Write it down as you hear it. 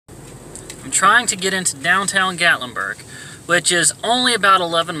I'm trying to get into downtown Gatlinburg, which is only about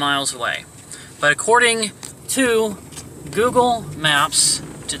 11 miles away. But according to Google Maps,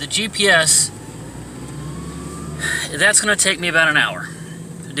 to the GPS, that's going to take me about an hour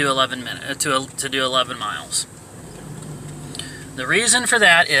to do 11 miles. The reason for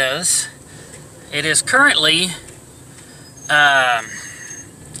that is it is currently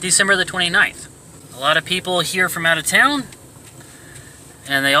December the 29th. A lot of people here from out of town,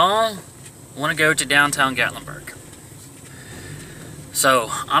 and they all want to go to downtown Gatlinburg. So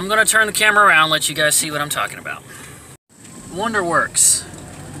I'm going to turn the camera around and let you guys see what I'm talking about. Wonderworks,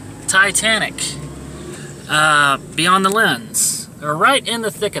 Titanic, Beyond the Lens. They're right in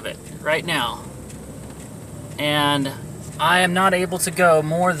the thick of it right now. And I am not able to go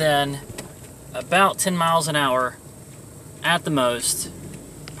more than about 10 miles an hour at the most.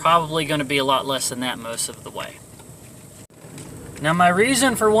 Probably going to be a lot less than that most of the way. Now my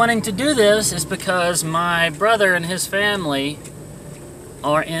reason for wanting to do this is because my brother and his family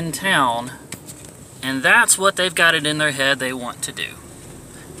are in town, and that's what they've got it in their head they want to do.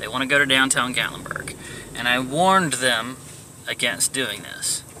 They want to go to downtown Gatlinburg, and I warned them against doing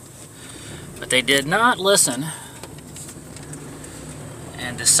this. But they did not listen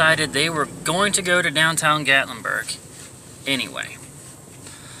and decided they were going to go to downtown Gatlinburg anyway.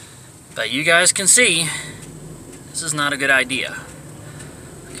 But you guys can see, this is not a good idea.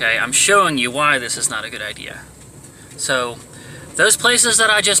 Okay, I'm showing you why this is not a good idea. So, those places that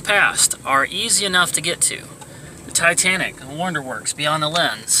I just passed are easy enough to get to. The Titanic, the Wonderworks, Beyond the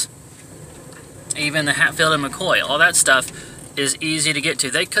Lens, even the Hatfield and McCoy, all that stuff is easy to get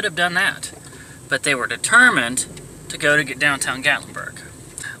to. They could have done that, but they were determined to go to downtown Gatlinburg.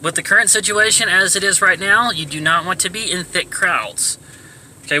 With the current situation as it is right now, you do not want to be in thick crowds.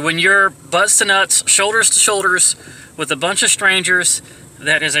 Okay, when you're butts to nuts, shoulders to shoulders with a bunch of strangers,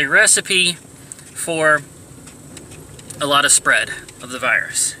 that is a recipe for a lot of spread of the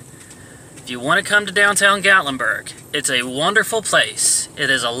virus. If you want to come to downtown Gatlinburg, it's a wonderful place. It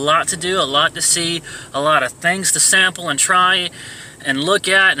is a lot to do, a lot to see, a lot of things to sample and try and look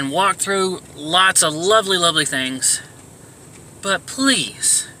at and walk through. Lots of lovely, lovely things. But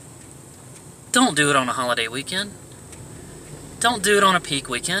please, don't do it on a holiday weekend. Don't do it on a peak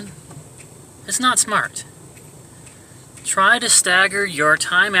weekend. It's not smart. Try to stagger your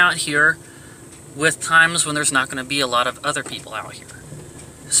time out here with times when there's not going to be a lot of other people out here.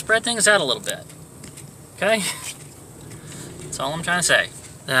 Spread things out a little bit. Okay? That's all I'm trying to say.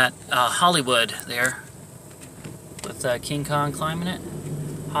 That Hollywood there, with King Kong climbing it.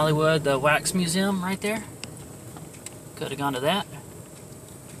 Hollywood, the Wax Museum right there. Could have gone to that.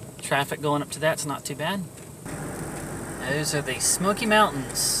 Traffic going up to that's not too bad. Those are the Smoky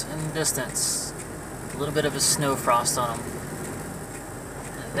Mountains in the distance. A little bit of a snow frost on them.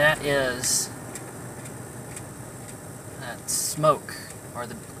 And that is that smoke, or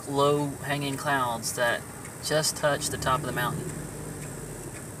the low-hanging clouds that just touch the top of the mountain.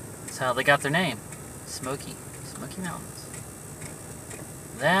 That's how they got their name. Smoky Mountains.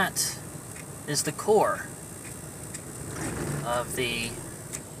 That is the core of the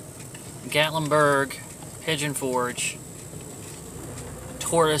Gatlinburg Pigeon Forge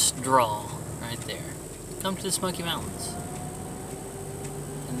tourist draw right there. Come to the Smoky Mountains.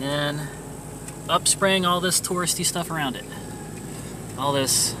 And then upspring all this touristy stuff around it. All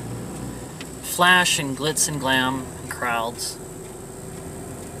this flash and glitz and glam and crowds.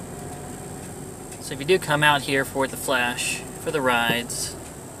 So if you do come out here for the flash, for the rides,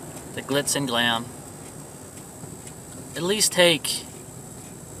 the glitz and glam, at least take,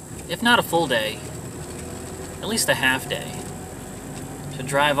 if not a full day, at least a half day to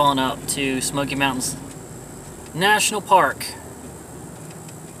drive on up to Smoky Mountains National Park.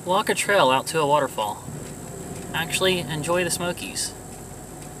 Walk a trail out to a waterfall. Actually enjoy the Smokies.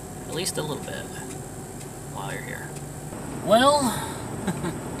 At least a little bit while you're here. Well,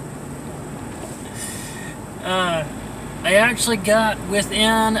 I actually got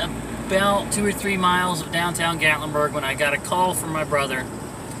within about 2 or 3 miles of downtown Gatlinburg when I got a call from my brother.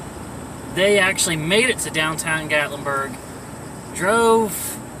 They actually made it to downtown Gatlinburg, drove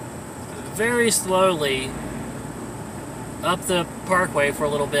very slowly up the parkway for a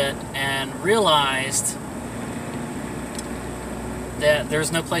little bit, and realized that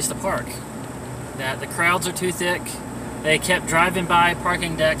there's no place to park, that the crowds are too thick. They kept driving by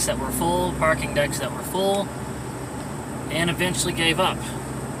parking decks that were full, and eventually gave up.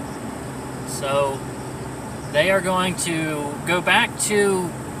 So they are going to go back to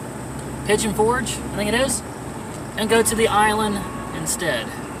Pigeon Forge, I think it is, and go to the island instead.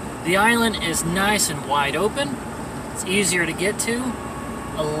 The island is nice and wide open. It's easier to get to.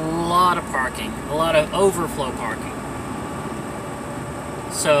 A lot lot of parking, a lot of overflow parking.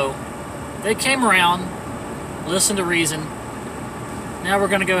 So they came around, listened to reason. Now we're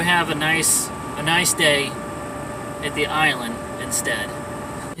gonna go have a nice day at the island instead.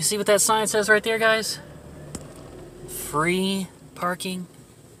 You see what that sign says right there, guys? Free parking.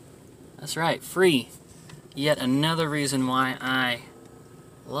 That's right, free. Yet another reason why I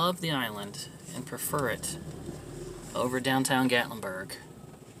love the island and prefer it over downtown Gatlinburg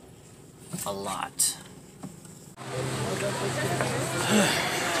a lot.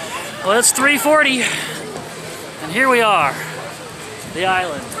 Well, it's 3:40 and here we are, the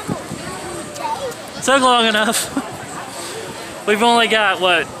island. Took long enough. We've only got,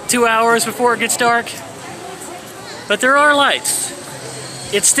 what, 2 hours before it gets dark? But there are lights.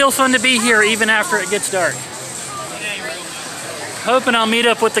 It's still fun to be here even after it gets dark. Hoping I'll meet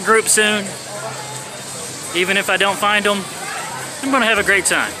up with the group soon. Even if I don't find them, I'm gonna have a great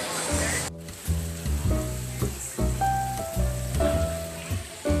time.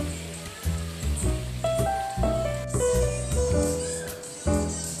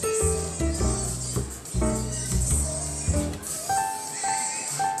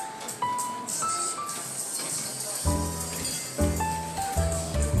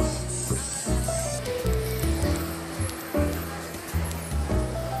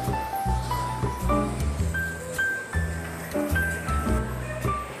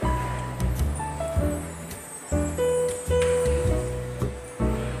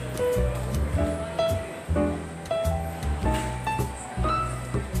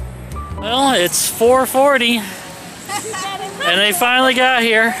 Well, it's 4:40 and they finally got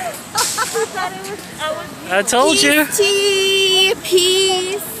here. I told you. Tea,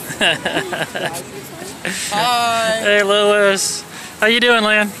 peace. Hi. Hey, Lois. How you doing,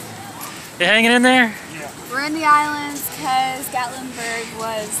 Lan? You hanging in there? Yeah. We're in the islands because Gatlinburg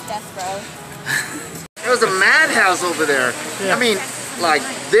was death row. It was a madhouse over there. Yeah. I mean, like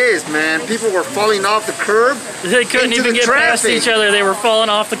this, man. People were falling off the curb. They couldn't even get past each other. They were falling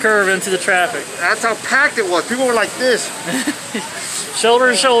off the curb into the traffic. That's how packed it was. People were like this. Shoulder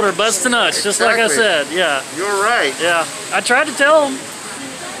to shoulder, butts to nuts, just like I said. Yeah. You're right. Yeah. I tried to tell them.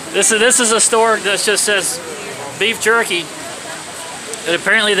 This is a store that just says beef jerky. And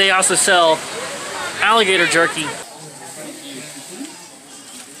apparently they also sell alligator jerky. Let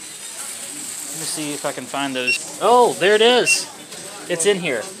me see if I can find those. Oh, there it is. It's in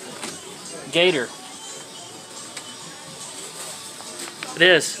here. Gator. It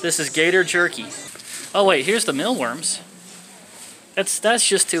is. This is gator jerky. Oh wait, here's the mealworms. That's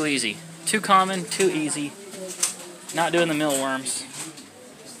just too easy. Too common, too easy. Not doing the mealworms.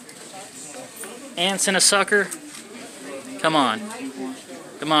 Ants in a sucker. Come on.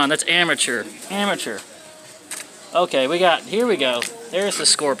 Come on, that's amateur. Amateur. Okay, here we go. There's the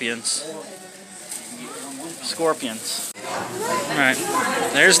scorpions. Scorpions. Alright,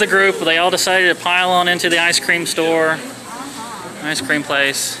 there's the group. They all decided to pile on into the ice cream store. Ice cream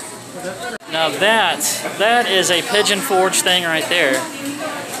place. Now that is a Pigeon Forge thing right there.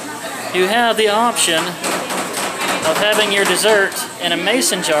 You have the option of having your dessert in a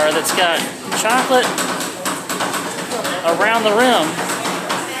mason jar that's got chocolate around the rim.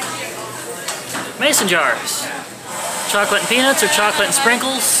 Mason jars. Chocolate and peanuts or chocolate and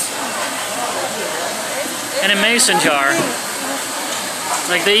sprinkles. In a mason jar.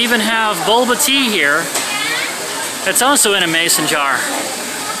 Like they even have boba tea here. It's also in a mason jar.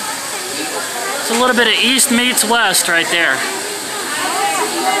 It's a little bit of East meets West right there.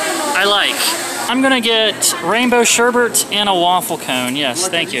 I like. I'm gonna get rainbow sherbet and a waffle cone. Yes,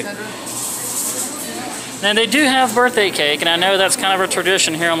 thank you. Now they do have birthday cake, and I know that's kind of a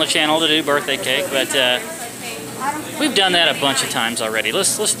tradition here on the channel to do birthday cake, but we've done that a bunch of times already.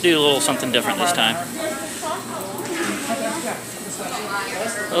 Let's do a little something different this time.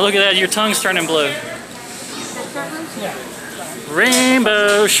 Oh, look at that, your tongue's turning blue.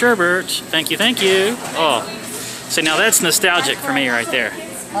 Rainbow sherbet. Thank you, thank you. Oh, see now that's nostalgic for me right there.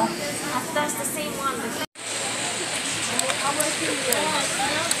 That's the same one.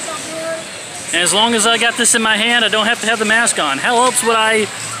 And as long as I got this in my hand, I don't have to have the mask on. How else would I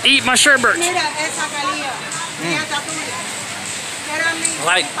eat my sherbet?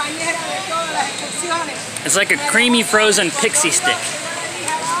 Like, it's like a creamy frozen pixie stick.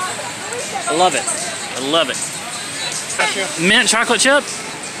 I love it. I love it. Mint chocolate chip?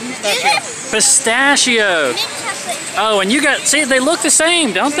 Pistachio. Oh, and you got, see, they look the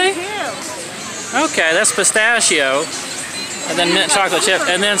same, don't they? Okay, that's pistachio. And then mint chocolate chip.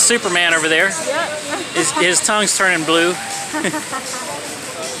 And then Superman over there. His tongue's turning blue.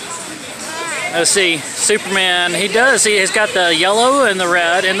 Let's see, Superman, he does. He's got the yellow and the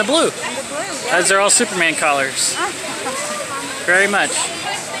red and the blue. Those are all Superman colors. Very much.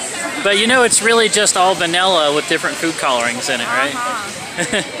 But you know, it's really just all vanilla with different food colorings in it, right? Does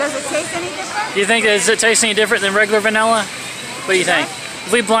it taste any different? You think, does it taste any different than regular vanilla? What do you think?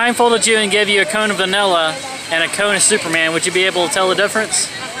 If we blindfolded you and gave you a cone of vanilla and a cone of Superman, would you be able to tell the difference?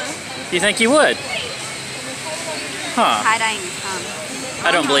 Do you think you would? Huh.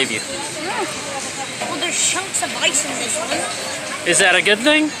 I don't believe you. Well, there's chunks of ice in this one. Is that a good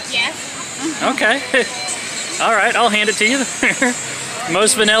thing? Yes. Okay. All right, I'll hand it to you.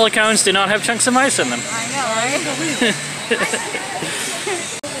 Most vanilla cones do not have chunks of ice in them. I know, right?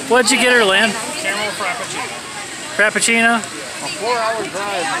 What'd you get her, Lynn? Caramel Frappuccino. Frappuccino? A 4-hour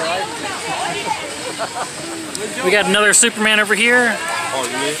drive, right? We got another Superman over here. Oh,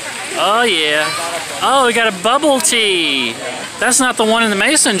 yeah? Oh, yeah. Oh, we got a bubble tea. That's not the one in the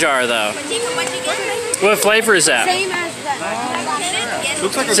mason jar, though. What flavor is that? Same as that.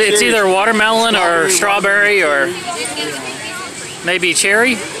 Looks like It's either watermelon or strawberry or maybe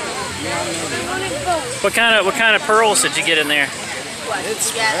cherry. What kind of pearls did you get in there?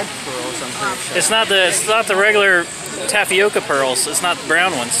 It's red pearls, I'm pretty sure. It's not the regular tapioca pearls. It's not the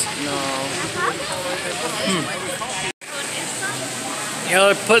brown ones. No. You know,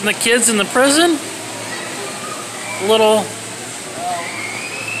 they're putting the kids in the prison. Little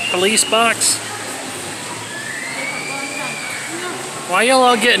police box. Why y'all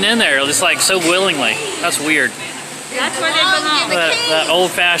all getting in there just like so willingly? That's weird. That's where they belong. That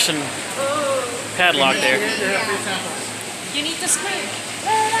old-fashioned padlock there. You need to scream.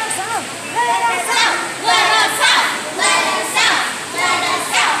 Let us out! Let us out! Let us out! Let us out! Let us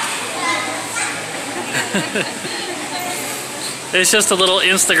out! It's just a little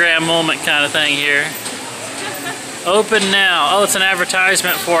Instagram moment kind of thing here. Open now. Oh, it's an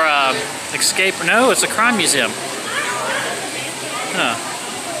advertisement for escape. No, it's a crime museum. Huh.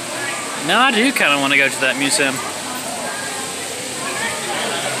 Now I do kind of want to go to that museum.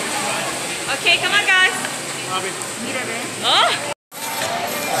 Okay, come on, guys. Oh.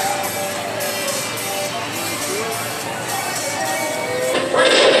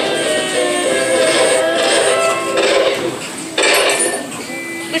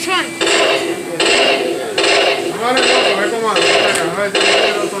 Which one?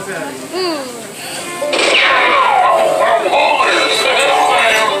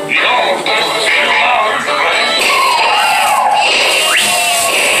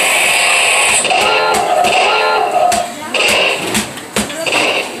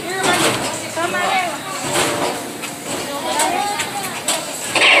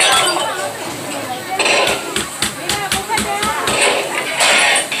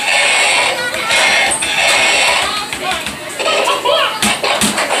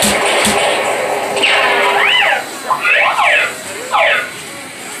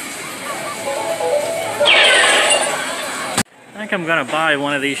 I'm gonna buy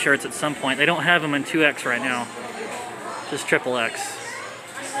one of these shirts at some point. They don't have them in 2X right now, just XXX,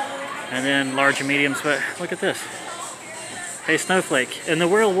 and then large and mediums. But look at this. Hey, Snowflake. In the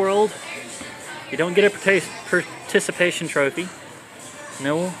real world, you don't get a participation trophy.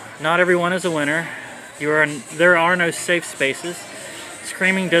 No, not everyone is a winner. There are no safe spaces.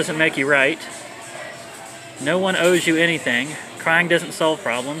 Screaming doesn't make you right. No one owes you anything. Crying doesn't solve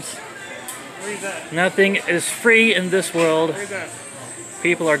problems. Nothing is free in this world.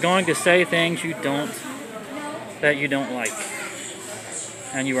 People are going to say things that you don't like.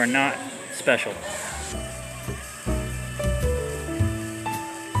 And you are not special.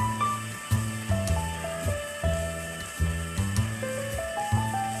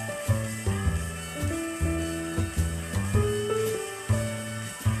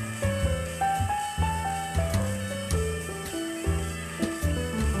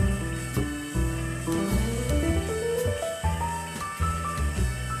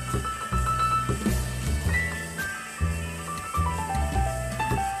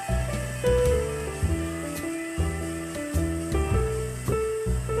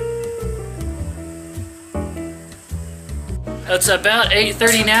 It's about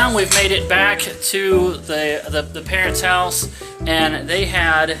 8:30 now. We've made it back to the parents' house, and they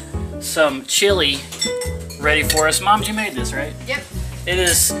had some chili ready for us. Mom, you made this, right? Yep. It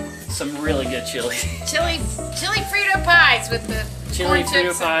is some really good chili. Chili Frito pies with the Chili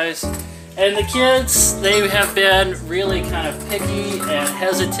Frito pies. And the kids, they have been really kind of picky and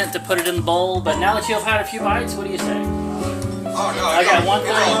hesitant to put it in the bowl, but now that you've had a few bites, what do you say? Oh, no, I got one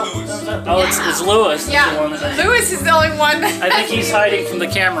thing. Oh, it's Lewis. Yeah, The one that Lewis is the only one. I think he's hiding from the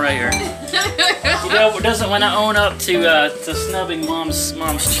camera here. You know, doesn't want to own up to snubbing mom's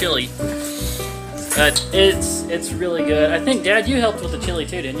chili. But it's really good. I think, Dad, you helped with the chili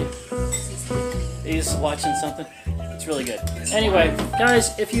too, didn't you? He's watching something. It's really good. Anyway,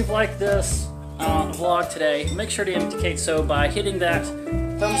 guys, if you've liked this vlog today, make sure to indicate so by hitting that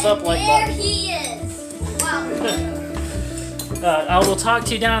thumbs up like There button. he is. Wow. I will talk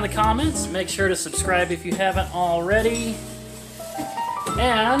to you down in the comments. Make sure to subscribe if you haven't already.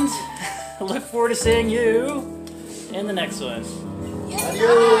 And I look forward to seeing you in the next one. Yes,